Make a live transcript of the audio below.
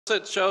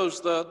It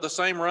shows the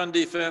same run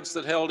defense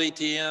that held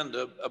ETN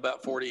to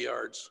about 40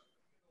 yards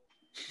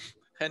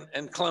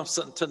and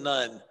Clemson to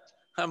none.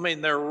 I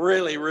mean, they're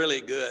really,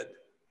 really good.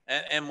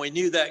 And we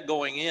knew that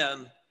going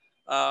in.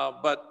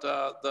 But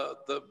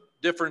the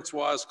difference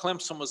was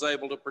Clemson was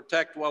able to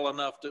protect well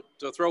enough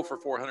to throw for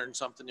 400 and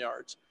something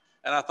yards.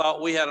 And I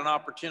thought we had an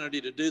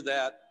opportunity to do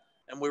that.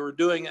 And we were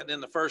doing it in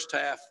the first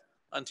half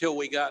until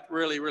we got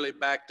really, really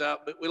backed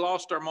up. But we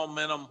lost our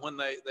momentum when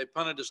they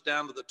punted us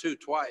down to the 2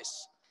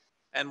 twice.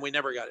 And we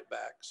never got it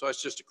back. So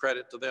it's just a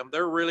credit to them.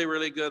 They're really,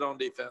 really good on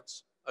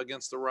defense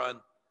against the run.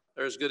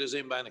 They're as good as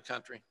anybody in the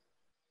country.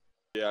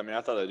 Yeah, I mean,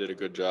 I thought they did a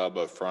good job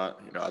up front.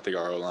 I think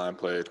our O-line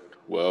played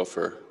well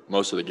for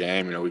most of the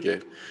game. We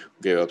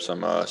gave up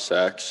some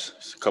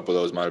sacks. A couple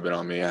of those might have been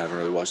on me. I haven't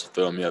really watched the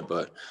film yet.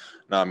 But,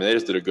 no, I mean, they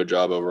just did a good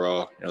job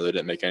overall. They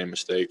didn't make any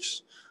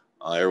mistakes.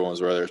 Everyone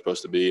was where they were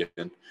supposed to be.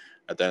 And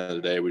at the end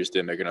of the day, we just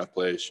didn't make enough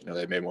plays.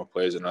 They made more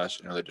plays than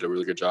us. They did a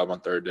really good job on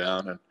third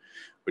down. And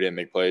we didn't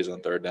make plays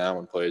on third down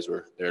when plays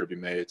were there to be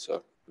made.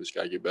 So we just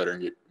got to get better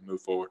and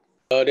move forward.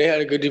 They had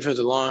a good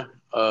defensive line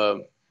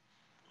all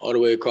the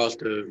way across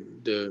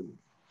the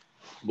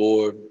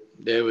board.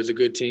 There was a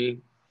good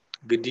team,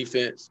 good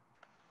defense,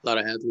 a lot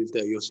of athletes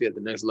that you'll see at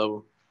the next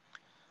level.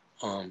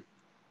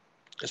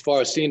 As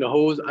far as seeing the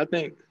holes, I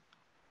think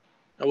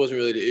that wasn't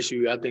really the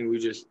issue. I think I'm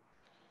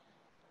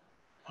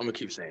going to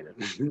keep saying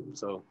it.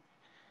 So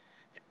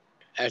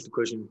ask the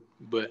question,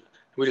 but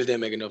we just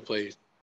didn't make enough plays.